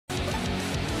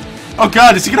Oh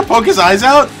god, is he gonna poke his eyes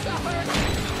out?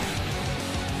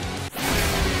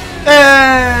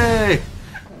 Hey!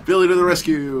 Billy to the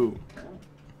rescue!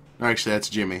 Actually, that's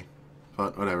Jimmy.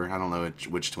 But whatever, I don't know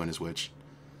which twin is which.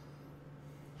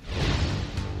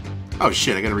 Oh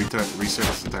shit, I gotta restart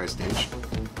this entire stage.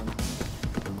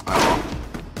 Oh.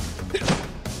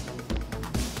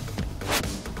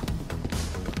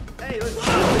 Hey, let's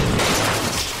go!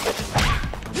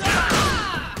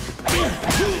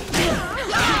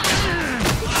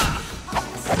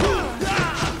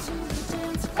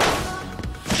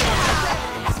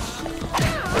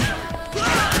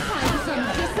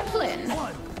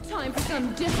 Time for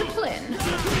some discipline.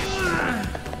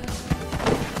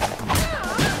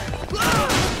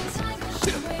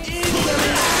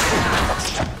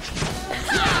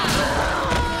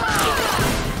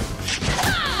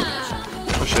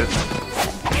 Oh shit.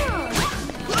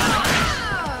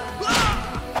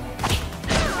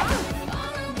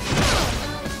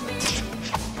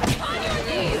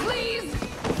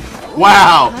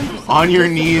 Wow! On your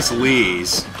knees,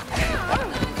 Lees.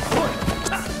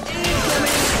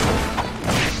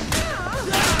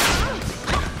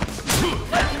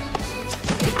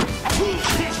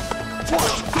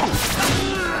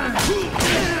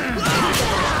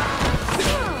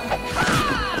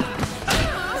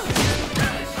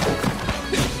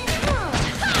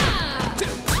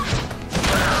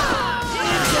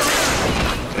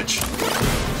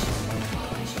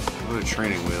 What are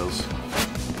training wheels?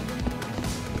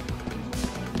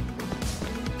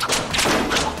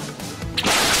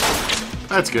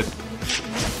 That's good.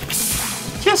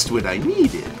 Just what I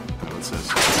needed. Oh, what's this?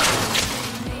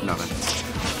 Nothing.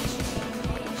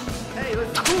 Hey,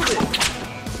 let's do this!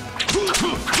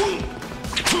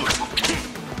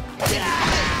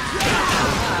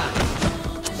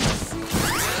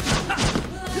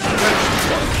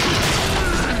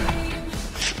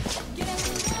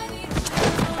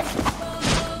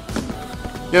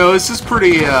 Yo, this is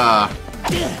pretty,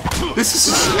 this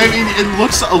is, I mean, it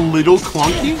looks a little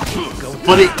clunky,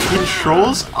 but it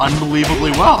controls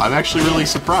unbelievably well. I'm actually really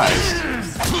surprised.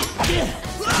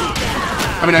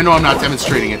 I mean, I know I'm not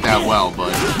demonstrating it that well,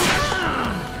 but...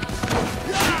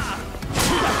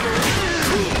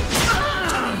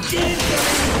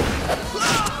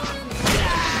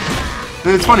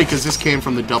 And it's funny, because this came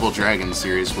from the Double Dragon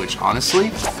series, which,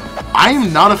 honestly, I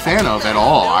am not a fan of at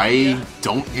all. I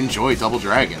don't enjoy Double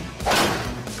Dragon.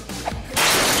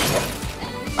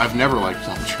 I've never liked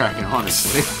Double Dragon,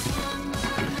 honestly.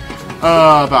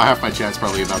 About half my chat's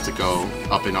probably about to go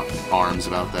up in arms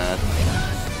about that.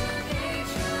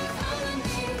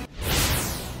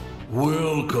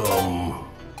 Welcome.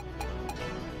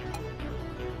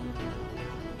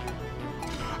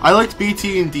 I liked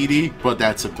BT and DD, but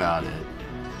that's about it.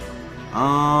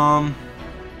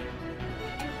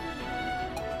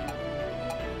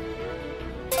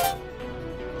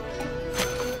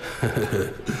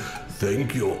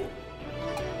 Thank you.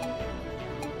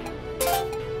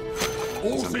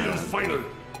 Orpheus final.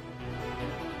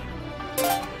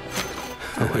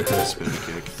 I like that spin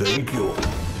kick. Thank you.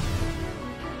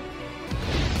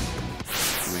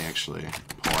 Let me actually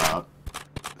pull out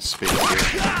spin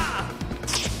kick.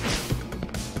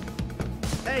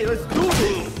 Hey, let's do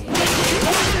this!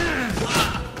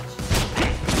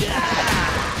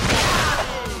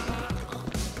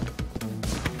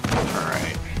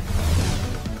 Alright.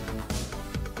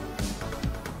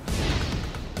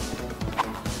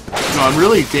 No, I'm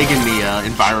really digging the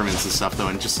environments and stuff, though,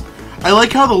 and just... I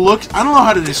like how the look... I don't know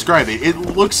how to describe it. It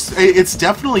looks... It's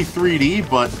definitely 3D,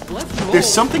 but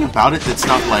there's something about it that's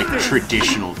not, like,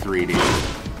 traditional 3D.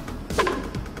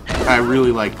 I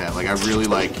really like that. Like, I really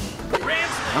like...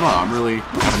 I don't know, I'm really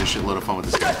having a shitload of fun with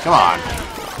this guy. Come on!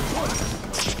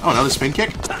 Oh, another spin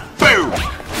kick? Boom!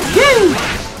 Woo!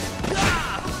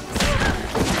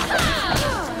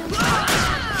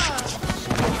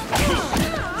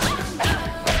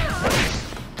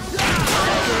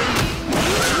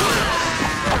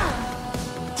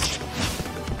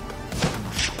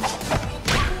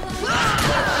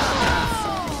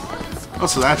 Oh,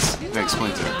 so that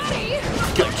explains it.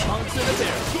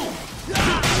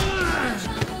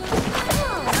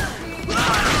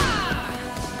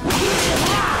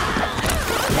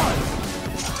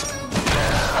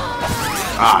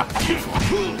 Ah, beautiful.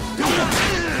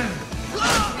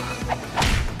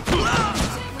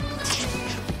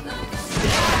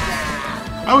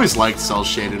 I always liked cell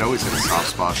shaded. I always had a soft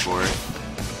spot for it.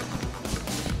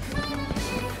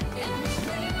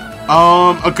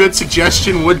 A good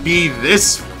suggestion would be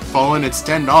this Fallen. It's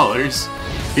 $10.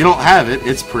 If you don't have it,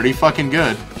 it's pretty fucking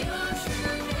good.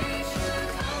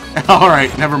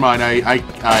 Alright, never mind. I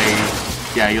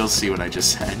Yeah, you'll see what I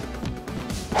just said.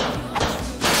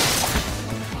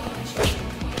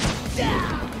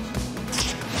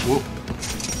 Whoop.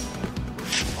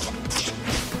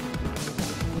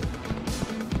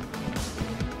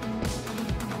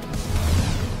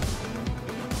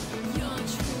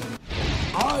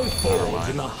 I forge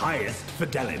in the highest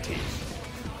fidelity.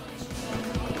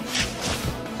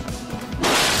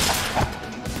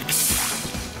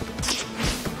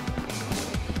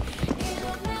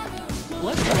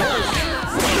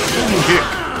 Kick.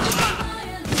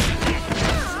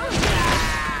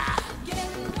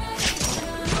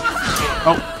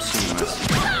 Oh, swing miss.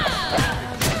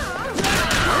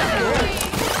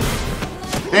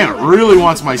 Damn, it really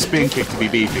wants my spin kick to be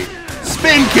beefy.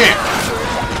 Spin kick!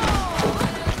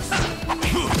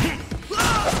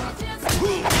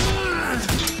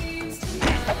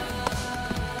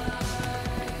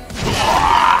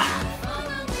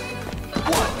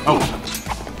 Oh.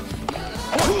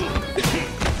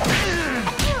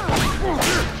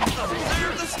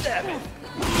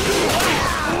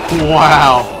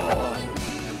 Wow.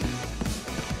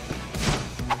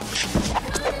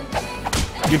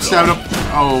 You've set up.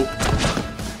 Oh.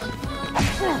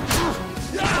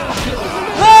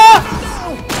 Ah!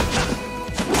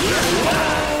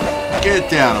 Get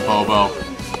down, Bobo.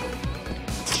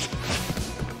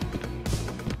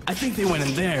 I think they went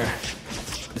in there.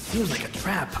 It seems like a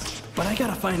trap, but I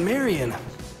gotta find Marion.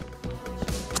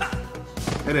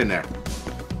 Get in there.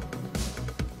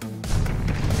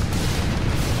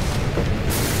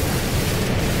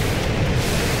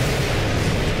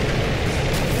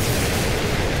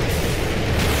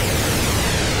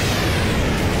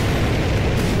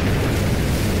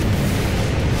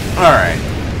 Alright.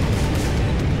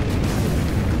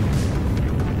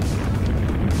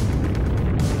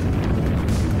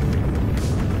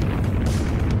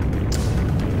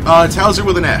 It's Hauser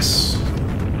with an S.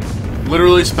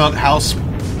 Literally spelled house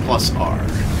plus R.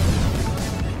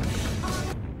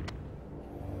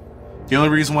 The only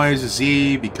reason why it's a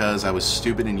Z, because I was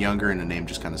stupid and younger and the name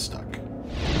just kind of stuck.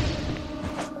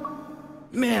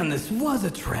 Man, this was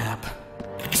a trap.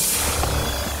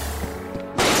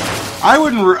 I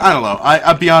wouldn't, I don't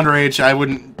know, beyond rage, I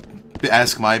wouldn't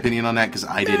ask my opinion on that because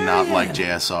I did not like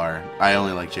JSR. I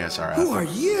only like JSR. Who are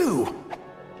you?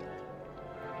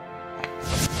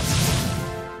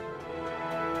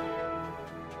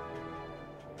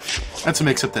 That's a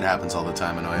mix-up that happens all the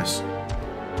time in OS.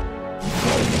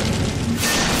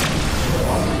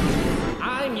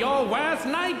 I'm your worst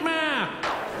nightmare!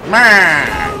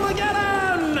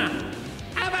 Armageddon!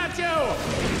 How about you?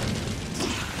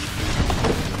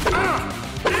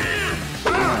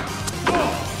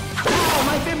 Oh,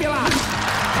 my fibula!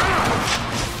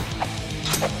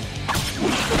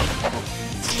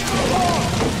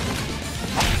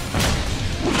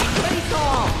 Face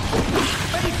off!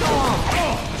 Face off!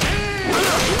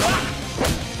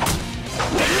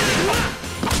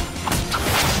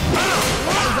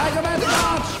 Zygomatic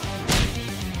launch!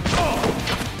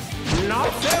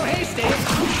 Not so hasty!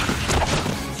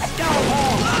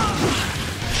 Scalpel!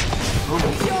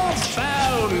 You're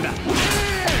bound!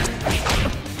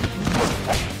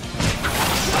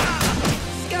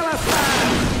 Skeleton!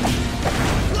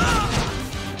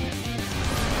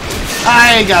 I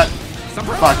got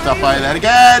fucked up by that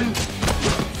again!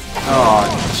 Oh,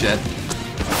 shit.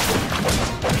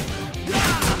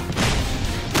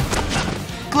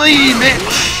 Glee, Mitch!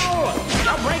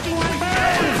 You're breaking my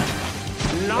bones!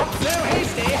 Not so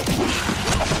hasty!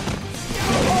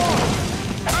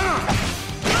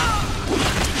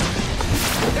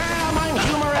 Damn, I'm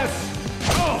humorous!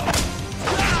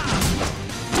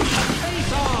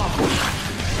 Face off!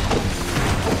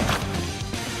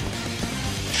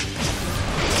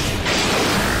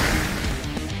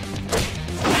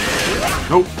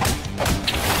 Nope.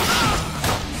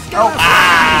 Oh,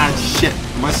 ah, shit.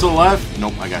 Am I still alive?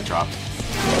 Nope, I got dropped. Face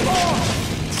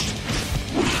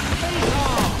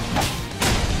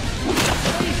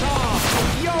off!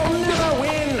 You'll never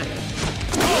win!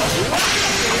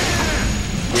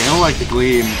 Yeah, I don't like the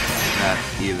gleam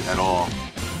at all.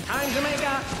 Time to make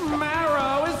a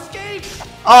marrow escape!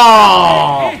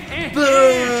 Oh!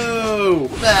 Boo!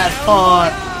 Bad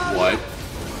fun! What?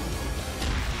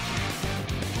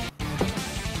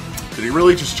 Did he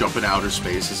really just jump into outer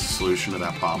space as a solution to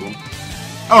that problem?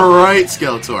 Alright,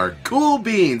 Skeletor. Cool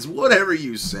beans, whatever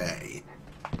you say.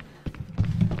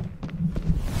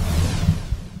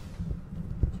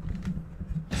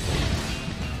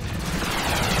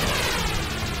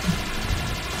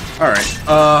 Alright,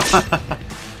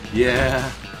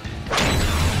 yeah.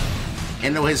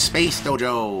 Into his space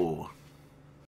dojo.